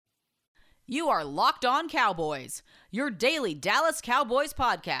You are Locked On Cowboys, your daily Dallas Cowboys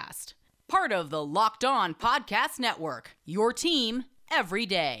podcast. Part of the Locked On Podcast Network, your team every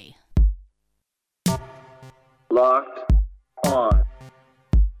day. Locked On.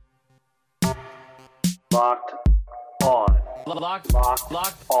 Locked On. Locked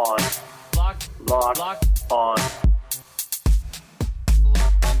On. Locked On.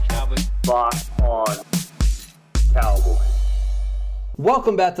 Cowboys. Locked On Cowboys.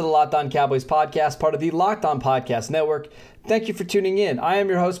 Welcome back to the Locked On Cowboys podcast, part of the Locked On Podcast Network. Thank you for tuning in. I am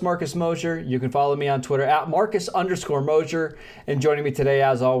your host, Marcus Mosher. You can follow me on Twitter at Marcus_Mosher. And joining me today,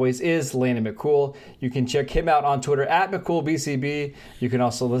 as always, is Landon McCool. You can check him out on Twitter at McCoolBCB. You can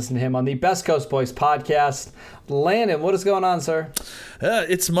also listen to him on the Best Coast Boys podcast. Landon, what is going on, sir?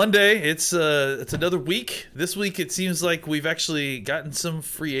 It's Monday. It's another week. This week, it seems like we've actually gotten some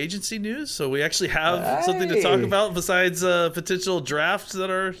free agency news. So we actually have something to talk about besides potential drafts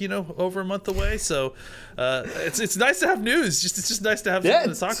that are, over a month away. So it's nice to have news. It's just nice to have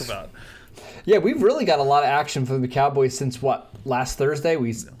something to talk about. Yeah, we've really got a lot of action from the Cowboys since, last Thursday?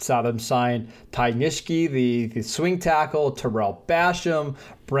 We saw them sign Ty Nishke, the swing tackle, Terrell Basham,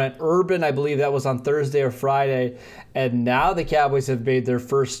 Brent Urban, I believe that was on Thursday or Friday. And now the Cowboys have made their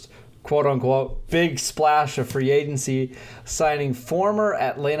first quote-unquote big splash of free agency, signing former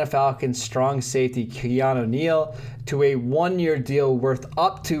Atlanta Falcons strong safety Keanu Neal to a one-year deal worth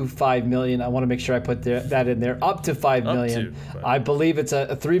up to $5 million. I want to make sure I put that in there, up to $5 million. I believe it's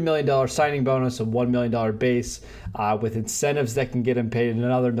a $3 million signing bonus, a $1 million base, with incentives that can get him paid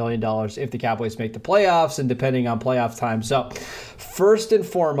another $1 million if the Cowboys make the playoffs and depending on playoff time. So first and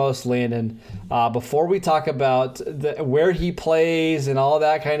foremost, Landon, before we talk about where he plays and all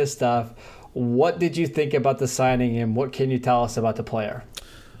that kind of stuff, what did you think about the signing and what can you tell us about the player?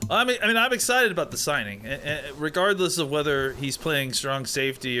 I mean, I'm excited about the signing, regardless of whether he's playing strong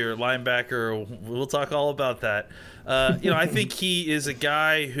safety or linebacker. We'll talk all about that. I think he is a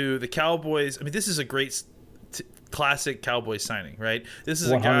guy who the Cowboys. I mean, this is a great classic Cowboys signing, right? This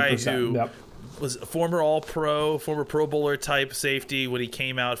is a guy who was a former All-Pro, former Pro Bowler type safety when he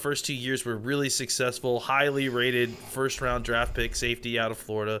came out. First 2 years were really successful, highly rated first-round draft pick safety out of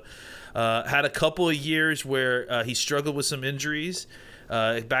Florida. Had a couple of years where he struggled with some injuries.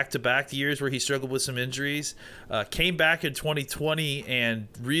 Back-to-back years where he struggled with some injuries. Came back in 2020 and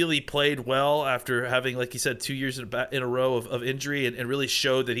really played well after having, like you said, 2 years in a row of injury and really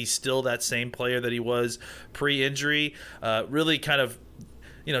showed that he's still that same player that he was pre-injury. Really kind of,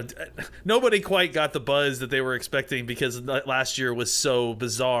 nobody quite got the buzz that they were expecting because last year was so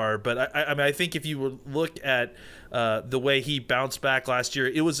bizarre. But I think if you would look at the way he bounced back last year,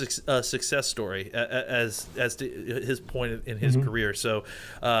 it was a success story as to his point in his career. So,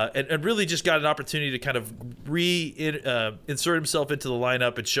 and really just got an opportunity to kind of insert himself into the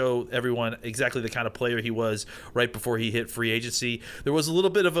lineup and show everyone exactly the kind of player he was right before he hit free agency. There was a little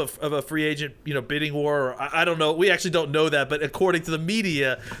bit of a free agent, bidding war. I don't know. We actually don't know that, but according to the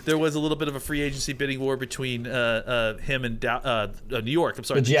media, there was a little bit of a free agency bidding war between him and New York. I'm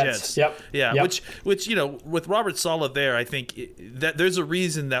sorry, the Jets. Yep. Which with Robert Saleh there, I think that there's a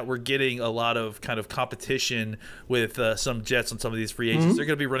reason that we're getting a lot of kind of competition with some Jets on some of these free agents. They're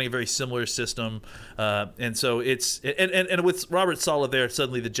going to be running a very similar system, and so it's and with Robert Saleh there,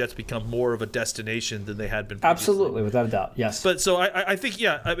 suddenly the Jets become more of a destination than they had been previously. Absolutely, without a doubt, yes. But so I think,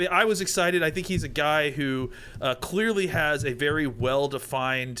 I was excited. I think he's a guy who clearly has a very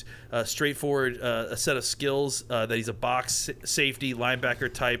well-defined, straightforward set of skills, that he's a box safety,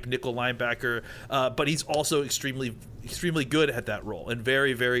 linebacker type, nickel linebacker, but he's also extremely good at that role and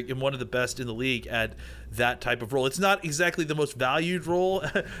very, very, and one of the best in the league at that type of role. It's not exactly the most valued role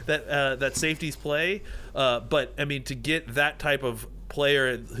that safeties play, but I mean, to get that type of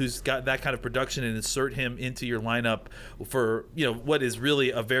player who's got that kind of production and insert him into your lineup for what is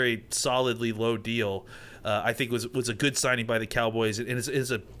really a very solidly low deal, I think was a good signing by the Cowboys, and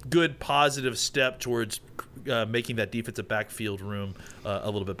is a good positive step towards making that defensive backfield room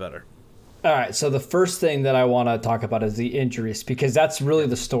a little bit better. All right, so the first thing that I want to talk about is the injuries, because that's really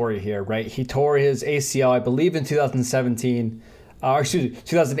the story here, right? He tore his ACL, I believe, in 2018,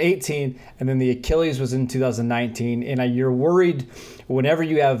 and then the Achilles was in 2019. And you're worried whenever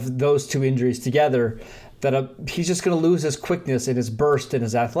you have those two injuries together that he's just going to lose his quickness and his burst and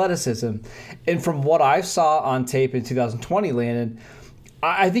his athleticism. And from what I saw on tape in 2020, Landon,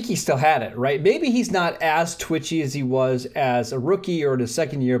 I think he still had it, right? Maybe he's not as twitchy as he was as a rookie or in his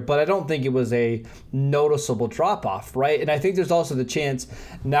second year, but I don't think it was a noticeable drop-off, right? And I think there's also the chance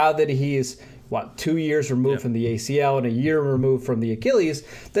now that he's 2 years removed from the ACL and a year removed from the Achilles,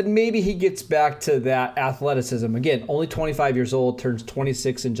 then maybe he gets back to that athleticism. Again, only 25 years old, turns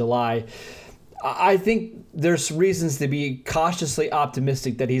 26 in July. I think there's reasons to be cautiously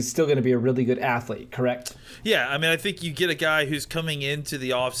optimistic that he's still going to be a really good athlete, correct? Yeah, I mean, I think you get a guy who's coming into the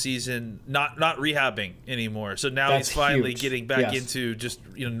offseason not rehabbing anymore. So now That's he's finally huge. getting back Yes. into just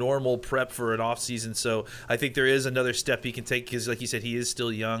normal prep for an offseason. So I think there is another step he can take because, like you said, he is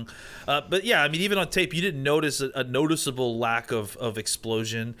still young. But yeah, I mean, even on tape, you didn't notice a noticeable lack of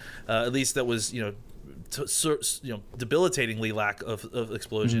explosion. At least that was debilitatingly lack of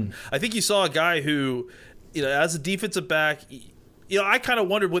explosion. I think you saw a guy who, as a defensive back, I kind of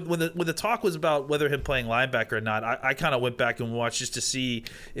wondered when the talk was about whether him playing linebacker or not. I kind of went back and watched just to see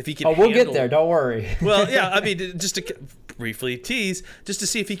if he could. Oh, we'll get there. Don't worry. Well, yeah, I mean, just to briefly tease, just to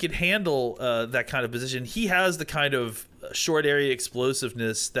see if he could handle that kind of position. He has the kind of short area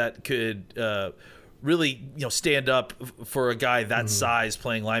explosiveness that could really stand up for a guy that size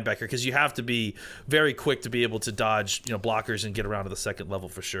playing linebacker, because you have to be very quick to be able to dodge blockers and get around to the second level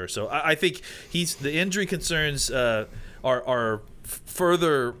for sure. So I think the injury concerns are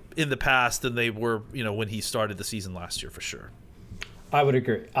further in the past than they were when he started the season last year for sure. I would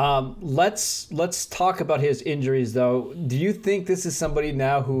agree. Let's talk about his injuries though. Do you think this is somebody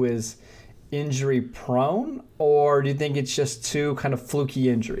now who is injury prone, or do you think it's just two kind of fluky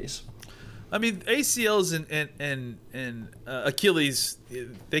injuries? I mean, ACLs and Achilles,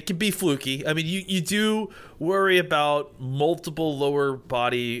 they can be fluky. I mean, you do worry about multiple lower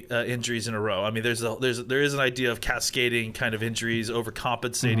body injuries in a row. I mean, there is an idea of cascading kind of injuries,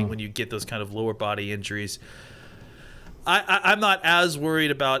 overcompensating when you get those kind of lower body injuries. I'm not as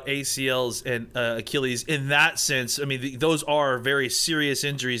worried about ACLs and Achilles in that sense. I mean, those are very serious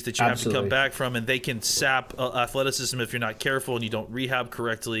injuries that you have to come back from, and they can sap athleticism if you're not careful and you don't rehab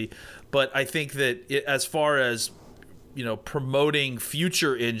correctly. But I think that as far as promoting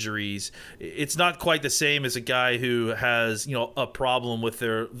future injuries, it's not quite the same as a guy who has a problem with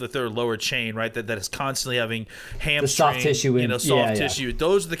their lower chain, right? That is constantly having hamstring, the soft tissue, tissue.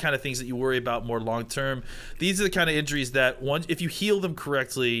 Those are the kind of things that you worry about more long term. These are the kind of injuries that if you heal them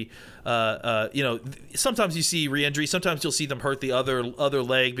correctly, sometimes you see re-injury. Sometimes you'll see them hurt the other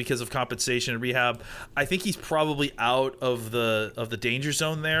leg because of compensation and rehab. I think he's probably out of the danger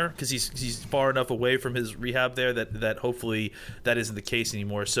zone there because he's far enough away from his rehab there that hopefully that isn't the case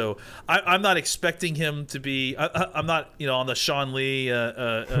anymore. So I'm not expecting him to be. I'm not on the Sean Lee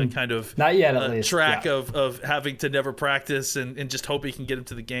kind of not yet at least track of having to never practice and just hope he can get him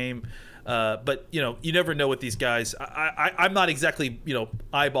to the game. But you never know with these guys. I'm not exactly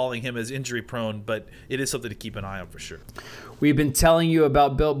eyeballing him as injury prone, but it is something to keep an eye on for sure. We've been telling you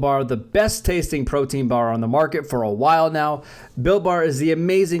about Built Bar, the best tasting protein bar on the market for a while now. Built Bar is the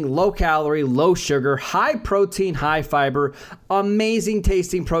amazing low calorie, low sugar, high protein, high fiber, amazing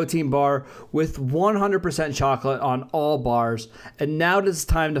tasting protein bar with 100% chocolate on all bars. And now it is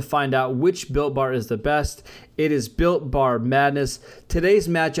time to find out which Built Bar is the best. It is Built Bar Madness. Today's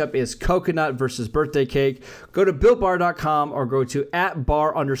matchup is coconut versus birthday cake. Go to BuiltBar.com or go to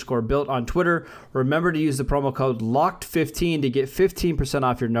 @bar_built on Twitter. Remember to use the promo code LOCKED15 to get 15%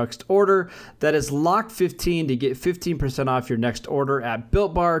 off your next order. That is LOCKED15 to get 15% off your next order at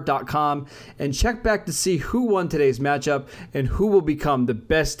BuiltBar.com. And check back to see who won today's matchup and who will become the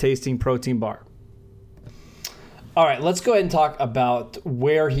best tasting protein bar. All right, let's go ahead and talk about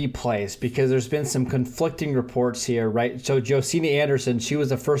where he plays, because there's been some conflicting reports here, right? So Josina Anderson, she was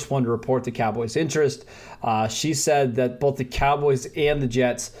the first one to report the Cowboys' interest. She said that both the Cowboys and the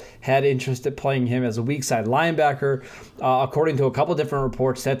Jets had interest in playing him as a weak side linebacker. According to a couple different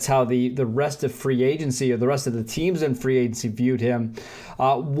reports, that's how the rest of free agency, or the rest of the teams in free agency, viewed him.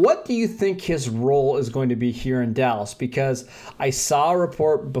 What do you think his role is going to be here in Dallas? Because I saw a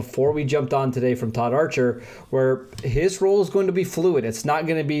report before we jumped on today from Todd Archer where his role is going to be fluid. It's not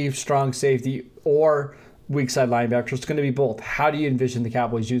going to be strong safety or weak side linebacker. It's going to be both. How do you envision the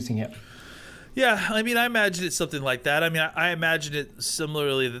Cowboys using him? Yeah, I mean, I imagine it's something like that. I mean, I imagine it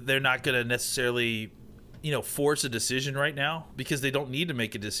similarly, that they're not going to necessarily force a decision right now, because they don't need to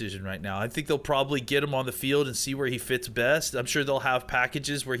make a decision right now. I think they'll probably get him on the field and see where he fits best. I'm sure they'll have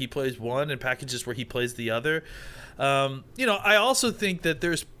packages where he plays one and packages where he plays the other. I also think that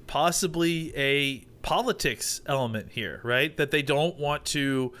there's possibly a politics element here, right? That they don't want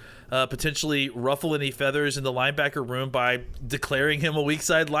to potentially ruffle any feathers in the linebacker room by declaring him a weak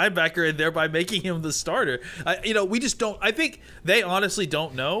side linebacker and thereby making him the starter. We just don't. I think they honestly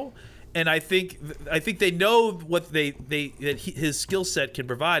don't know. And I think they know what his skill set can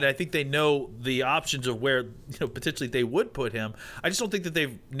provide. I think they know the options of where potentially they would put him. I just don't think that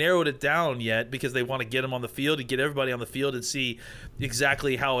they've narrowed it down yet because they want to get him on the field and get everybody on the field and see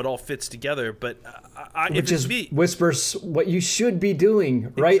exactly how it all fits together. But which is whispers what you should be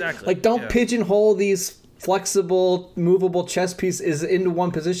doing, right? Exactly. Like don't pigeonhole these flexible, movable chess pieces into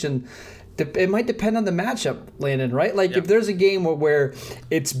one position. It might depend on the matchup, Landon, right? Like if there's a game where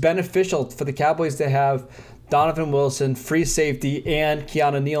it's beneficial for the Cowboys to have Donovan Wilson, free safety, and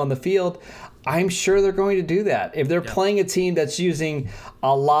Keanu Neal on the field, I'm sure they're going to do that. If they're playing a team that's using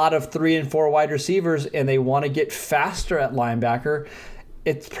a lot of 3 and 4 wide receivers and they want to get faster at linebacker,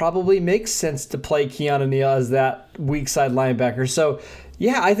 it probably makes sense to play Keanu Neal as that weak side linebacker. So,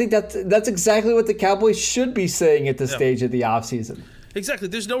 yeah, I think that's exactly what the Cowboys should be saying at this stage of the offseason. Exactly.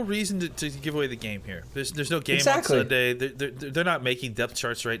 There's no reason to give away the game here. There's no game on Sunday. They're not making depth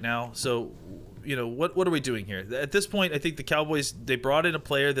charts right now. So, what are we doing here? At this point, I think the Cowboys, they brought in a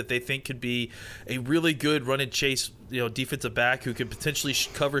player that they think could be a really good run and chase, defensive back who could potentially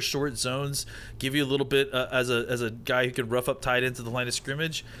cover short zones, give you a little bit as a guy who can rough up tight ends to the line of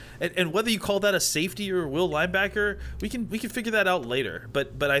scrimmage. And whether you call that a safety or a will linebacker, we can figure that out later.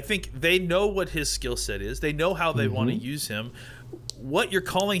 But I think they know what his skill set is. They know how they want to use him. What you're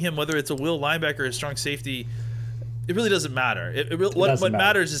calling him, whether it's a will linebacker or a strong safety, it really doesn't matter. What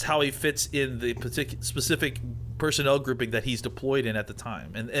matters is how he fits in the specific personnel grouping that he's deployed in at the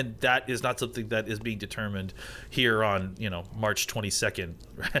time, and that is not something that is being determined here on March 22nd.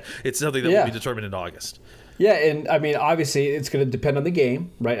 It's something that will be determined in August. Yeah, and I mean, obviously, it's going to depend on the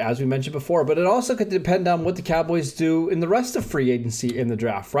game, right, as we mentioned before, but it also could depend on what the Cowboys do in the rest of free agency in the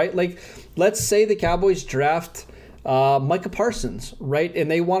draft, right? Like, let's say the Cowboys draft Micah Parsons, right? And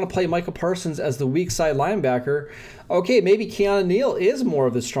they want to play Micah Parsons as the weak side linebacker. Okay, maybe Keanu Neal is more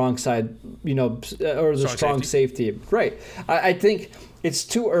of the strong side, or the strong safety. Right. I think it's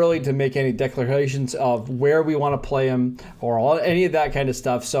too early to make any declarations of where we want to play him or any of that kind of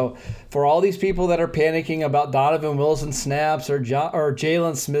stuff. So for all these people that are panicking about Donovan Wilson snaps or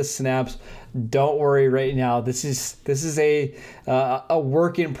Jalen Smith snaps, don't worry right now. This is a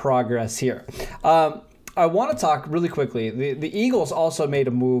work in progress here. I want to talk really quickly. The Eagles also made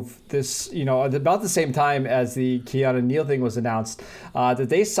a move about the same time as the Keanu Neal thing was announced, that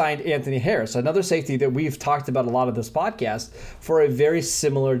they signed Anthony Harris, another safety that we've talked about a lot of this podcast, for a very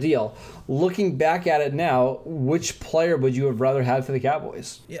similar deal. Looking back at it now, which player would you have rather had for the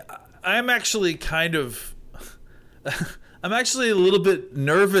Cowboys? Yeah, I'm actually I'm actually a little bit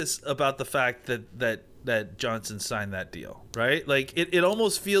nervous about the fact that Johnson signed that deal, right? Like it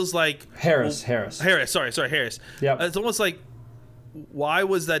almost feels like Harris. Sorry, Harris. Yeah, it's almost like, why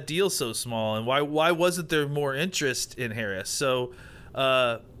was that deal so small, and why wasn't there more interest in Harris? So,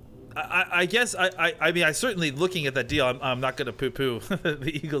 I guess I mean, I certainly, looking at that deal, I'm not going to poo-poo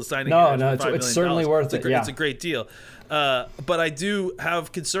the Eagles signing. No, it's certainly worth it. It's a great deal. But I do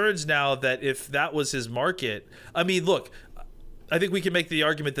have concerns now that if that was his market, I mean, look, I think we can make the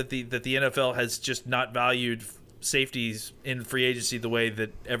argument that the NFL has just not valued safeties in free agency the way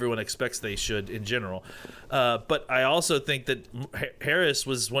that everyone expects they should in general. But I also think that Harris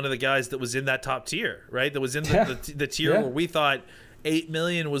was one of the guys that was in that top tier, right? That was in the tier where we thought $8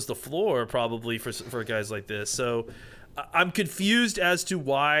 million was the floor probably for guys like this. So I'm confused as to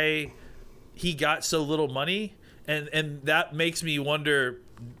why he got so little money, and that makes me wonder,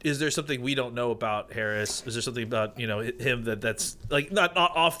 is there something we don't know about Harris? Is there something about him that's like not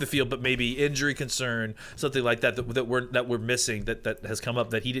off the field, but maybe injury concern, something like that we're missing that has come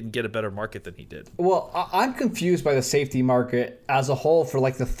up, that he didn't get a better market than he did? Well, I'm confused by the safety market as a whole for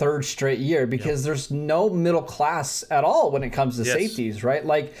like the third straight year, because there's no middle class at all when it comes to safeties, right?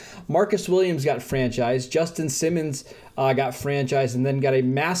 Like Marcus Williams got franchised, Justin Simmons got franchised, and then got a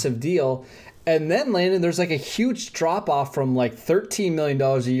massive deal. And then, Landon, there's like a huge drop-off from like $13 million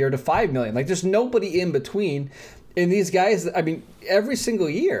a year to $5 million. Like, there's nobody in between. And these guys, I mean, every single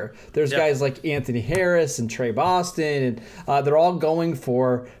year, there's guys like Anthony Harris and Trey Boston, and they're all going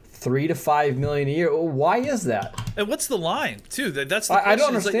for $3 to $5 million a year. Why is that? And what's the line, too? That's the question. I don't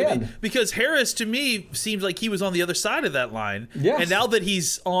understand. Because Harris, to me, seems like he was on the other side of that line. Yes. And now that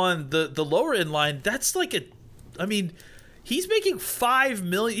he's on the lower end line, that's like he's making $5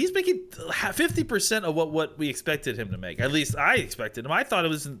 million. He's making 50% of what we expected him to make. At least I expected him. I thought it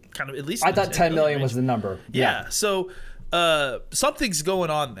was kind of at least. I thought $10 million was the number. Yeah. So something's going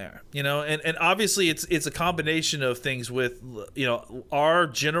on there, and obviously it's a combination of things with our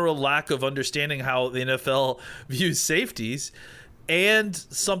general lack of understanding how the NFL views safeties. and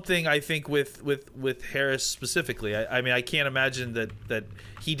something I think with Harris specifically. I mean, I can't imagine that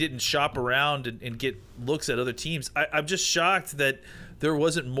he didn't shop around and get looks at other teams. I'm just shocked that there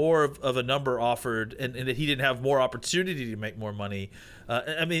wasn't more of a number offered, and that he didn't have more opportunity to make more money.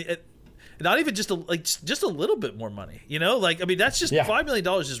 I mean, not even just a little bit more money. I mean, that's just $5 million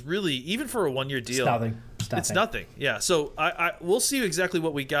is really, even for a 1-year deal. It's nothing. Yeah. So we'll see exactly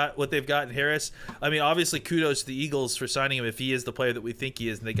what they've got in Harris. I mean, obviously, kudos to the Eagles for signing him if he is the player that we think he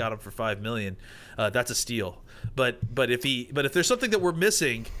is, and they got him for $5 million. That's a steal. But if there's something that we're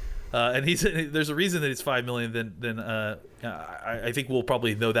missing, and there's a reason that it's $5 million, then I think we'll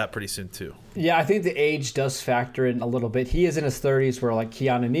probably know that pretty soon too. Yeah, I think the age does factor in a little bit. He is in his 30s, where like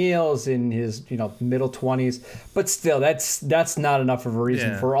Keanu Neal is in his middle 20s, but still, that's not enough of a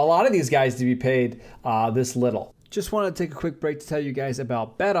reason for a lot of these guys to be paid this little. Just want to take a quick break to tell you guys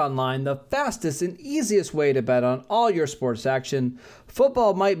about BetOnline, the fastest and easiest way to bet on all your sports action.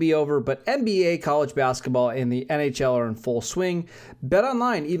 Football might be over, but NBA, college basketball, and the NHL are in full swing.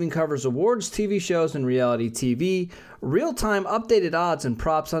 BetOnline even covers awards, TV shows, and reality TV. Real-time updated odds and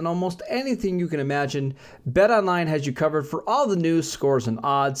props on almost anything you can imagine. BetOnline has you covered for all the news, scores, and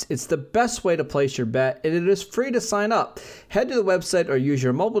odds. It's the best way to place your bet, and it is free to sign up. Head to the website or use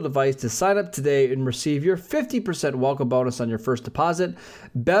your mobile device to sign up today and receive your 50% welcome bonus on your first deposit.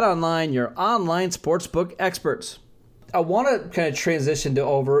 BetOnline, your online sportsbook experts. I want to kind of transition to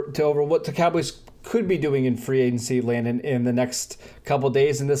over what the Cowboys could be doing in free agency land in the next couple of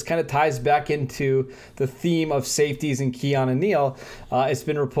days, and this kind of ties back into the theme of safeties and Keanu Neal. It's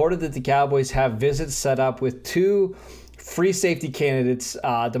been reported that the Cowboys have visits set up with 2 free safety candidates,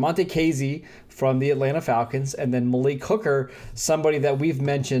 Damontae Kazee from the Atlanta Falcons, and then Malik Hooker, somebody that we've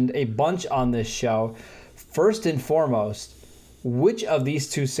mentioned a bunch on this show. First and foremost, which of these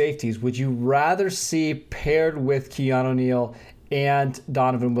 2 safeties would you rather see paired with Keanu Neal and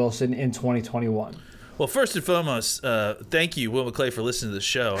Donovan Wilson in 2021? Well, first and foremost, thank you, Will McClay, for listening to the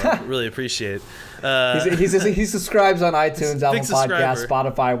show. I really appreciate it. He subscribes on iTunes, Apple Podcasts,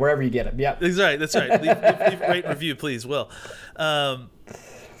 Spotify, wherever you get him. Yep. That's right. Leave a rate and review, please, Will. I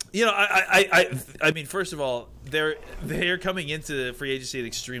mean, first of all, they're coming into free agency at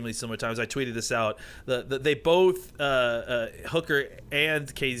extremely similar times. I tweeted this out. They both, Hooker and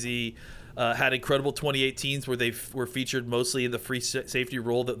Kazee, had incredible 2018s where they were featured mostly in the free safety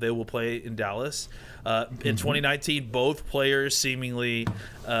role that they will play in Dallas. In 2019, both players seemingly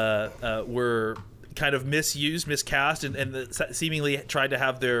were kind of miscast, and seemingly tried to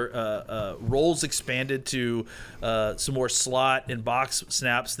have their roles expanded to some more slot and box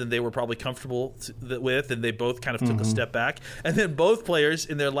snaps than they were probably comfortable with, and they both kind of took a step back. And then both players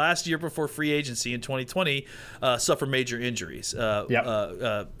in their last year before free agency in 2020 suffer major injuries.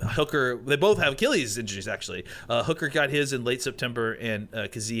 Hooker, they both have Achilles injuries actually. Hooker got his in late September, and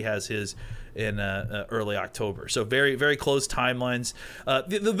Kazee has his in early October. So very, very close timelines.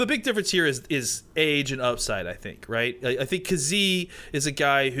 The big difference here is age and upside, I think, right? I think Kazee is a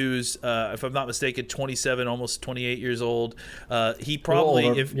guy who's, if I'm not mistaken, 27, almost 28 years old. He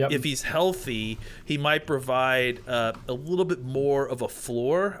probably, if he's healthy, he might provide a little bit more of a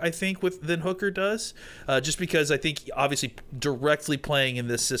floor, I think, than Hooker does. Just because I think, obviously, directly playing in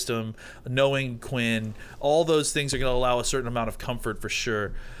this system, knowing Quinn, all those things are going to allow a certain amount of comfort for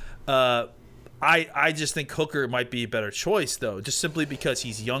sure. I just think Hooker might be a better choice, though, just simply because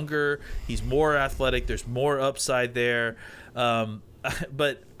he's younger, he's more athletic, there's more upside there.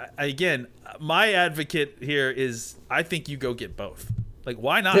 But again, my advocate here is I think you go get both. Like,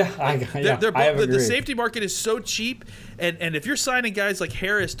 why not? The safety market is so cheap, and if you're signing guys like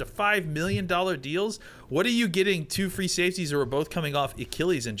Harris to $5 million deals, what are you getting 2 free safeties who are both coming off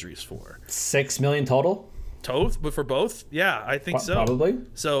Achilles injuries for? $6 million total? But for both? Yeah, I think so. Probably.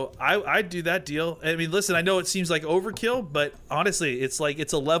 So I'd do that deal. I mean, listen, I know it seems like overkill, but honestly, it's like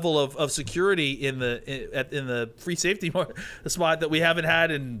it's a level of security in the free safety spot that we haven't had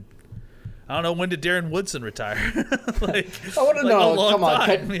in, I don't know, when did Darren Woodson retire? I want to know. Come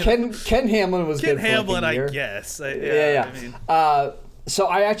on, Ken Hamlin was good for Hamlin, a year. I guess. Yeah. I mean, so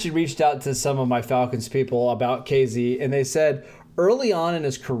I actually reached out to some of my Falcons people about Kazee, and they said early on in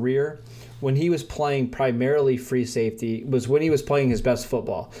his career, when he was playing primarily free safety, was when he was playing his best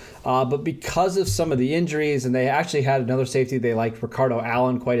football. But because of some of the injuries, and they actually had another safety, they liked Ricardo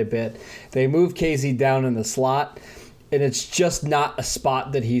Allen quite a bit, they moved Kazee down in the slot, and it's just not a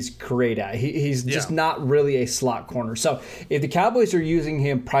spot that he's great at. He's just not really a slot corner. So if the Cowboys are using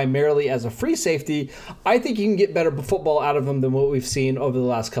him primarily as a free safety, I think you can get better football out of him than what we've seen over the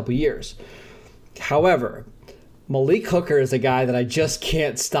last couple years. However, Malik Hooker is a guy that I just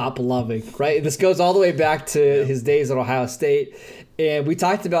can't stop loving, right? This goes all the way back to his days at Ohio State. And we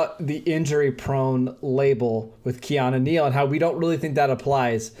talked about the injury-prone label with Keanu Neal and how we don't really think that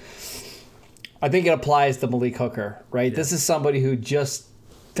applies. I think it applies to Malik Hooker, right? Yeah. This is somebody who just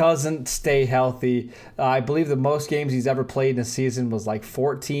doesn't stay healthy. I believe the most games he's ever played in a season was like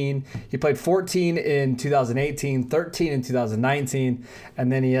 14. He played 14 in 2018, 13 in 2019, and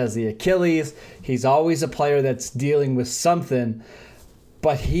then he has the Achilles. He's always a player that's dealing with something,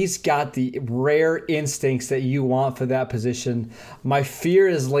 but he's got the rare instincts that you want for that position. My fear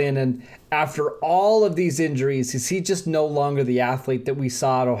is, Landon, after all of these injuries, is he just no longer the athlete that we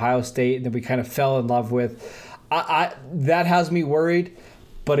saw at Ohio State and that we kind of fell in love with? That has me worried.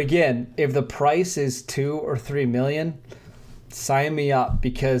 But again, if the price is $2 or $3 million, sign me up,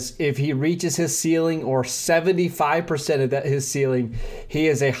 because if he reaches his ceiling or 75% of that his ceiling, he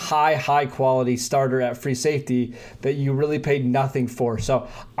is a high quality starter at free safety that you really paid nothing for. So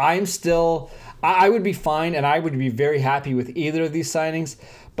I would be fine and I would be very happy with either of these signings.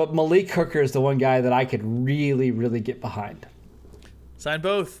 But Malik Hooker is the one guy that I could really, really get behind. Sign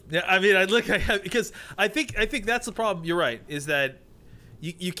both. Yeah, I mean, because I think that's the problem. You're right. Is that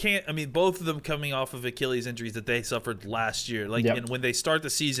you can't. I mean, both of them coming off of Achilles injuries that they suffered last year. And when they start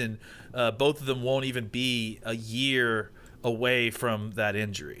the season, both of them won't even be a year away from that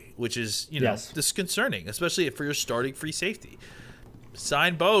injury, which is disconcerting, especially for your starting free safety.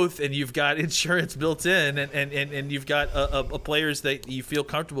 Sign both, and you've got insurance built in, and you've got players that you feel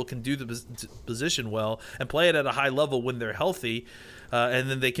comfortable can do the position well and play it at a high level when they're healthy. And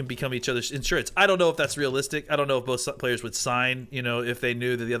then they can become each other's insurance. I don't know if that's realistic. I don't know if both players would sign, if they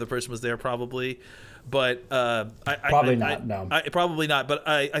knew that the other person was there, probably. But probably not. But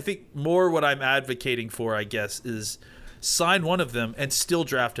I think more what I'm advocating for, I guess, is sign one of them and still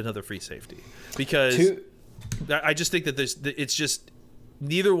draft another free safety. Because I just think that it's just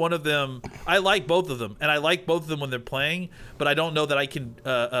neither one of them. I like both of them, and I like both of them when they're playing, but I don't know that I can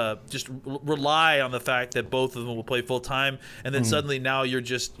just rely on the fact that both of them will play full time, and then suddenly now you're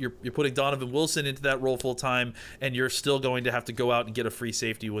putting Donovan Wilson into that role full time, and you're still going to have to go out and get a free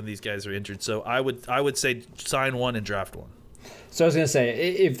safety when these guys are injured. So I would say sign one and draft one. So I was going to say,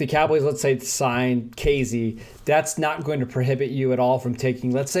 if the Cowboys, let's say, sign Casey, that's not going to prohibit you at all from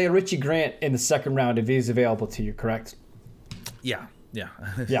taking, let's say, a Richie Grant in the second round if he's available to you, correct? Yeah.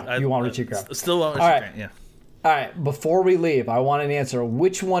 You want Richie Grant. Still want Richie Grant, yeah. All right, before we leave, I want an answer.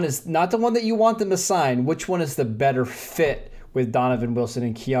 Which one is, not the one that you want them to sign, which one is the better fit with Donovan Wilson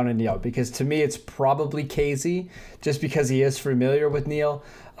and Keanu Neal? Because to me, it's probably Casey, just because he is familiar with Neal.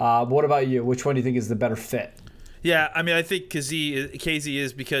 What about you? Which one do you think is the better fit? Yeah, I mean, I think Casey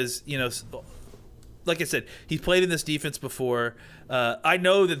is because, like I said, he's played in this defense before. I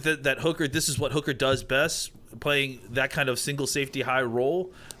know that Hooker, this is what Hooker does best, playing that kind of single safety high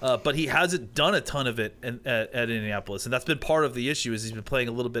role, but he hasn't done a ton of it at Indianapolis, and that's been part of the issue. Is he's been playing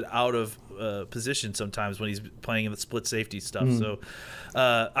a little bit out of position sometimes when he's playing in the split safety stuff. So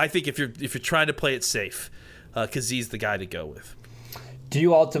I think if you're trying to play it safe, Kazee the guy to go with. Do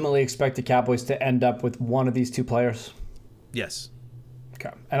you ultimately expect the Cowboys to end up with one of these two players? Yes.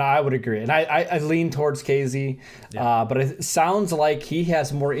 Okay. And I would agree. And I lean towards Casey, but it sounds like he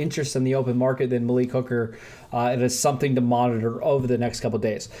has more interest in the open market than Malik Hooker. It is something to monitor over the next couple of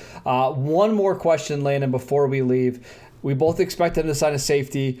days. One more question, Landon, before we leave. We both expect them to sign a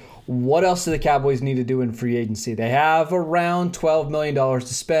safety. What else do the Cowboys need to do in free agency? They have around $12 million to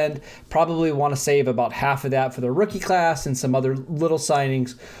spend. Probably want to save about half of that for the rookie class and some other little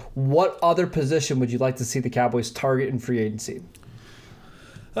signings. What other position would you like to see the Cowboys target in free agency?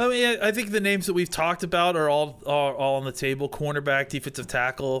 I mean, I think the names that we've talked about are all on the table: cornerback, defensive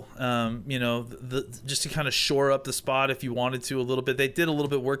tackle. Just to kind of shore up the spot if you wanted to a little bit. They did a little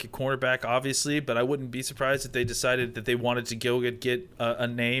bit of work at cornerback, obviously, but I wouldn't be surprised if they decided that they wanted to go get a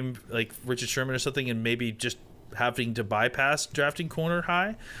name like Richard Sherman or something, and maybe just having to bypass drafting corner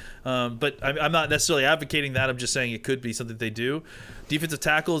high. But I'm not necessarily advocating that. I'm just saying it could be something they do. Defensive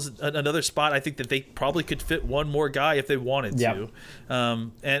tackle is another spot. I think that they probably could fit one more guy if they wanted to.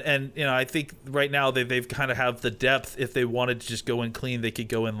 I think right now they've kind of have the depth. If they wanted to just go in clean, they could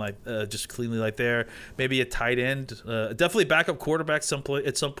go in just cleanly like there. Maybe a tight end. Definitely backup quarterback at some point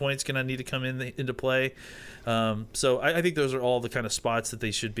is going to need to come into play. So I think those are all the kind of spots that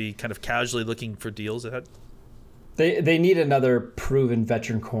they should be kind of casually looking for deals at. They need another proven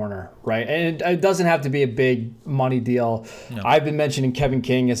veteran corner, right? And it doesn't have to be a big money deal. No. I've been mentioning Kevin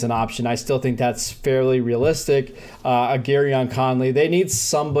King as an option. I still think that's fairly realistic. Garyon Conley. They need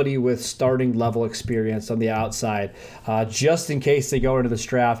somebody with starting level experience on the outside, just in case they go into this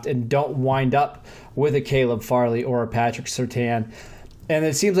draft and don't wind up with a Caleb Farley or a Patrick Surtain. And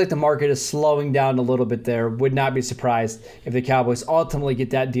it seems like the market is slowing down a little bit there. Would not be surprised if the Cowboys ultimately get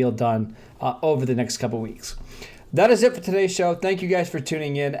that deal done over the next couple weeks. That is it for today's show. Thank you guys for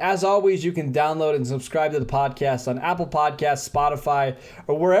tuning in. As always, you can download and subscribe to the podcast on Apple Podcasts, Spotify,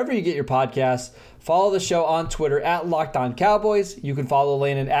 or wherever you get your podcasts. Follow the show on Twitter at Locked On Cowboys. You can follow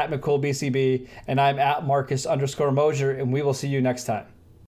Landon at McCoolBCB, and I'm at Marcus_Mosher, and we will see you next time.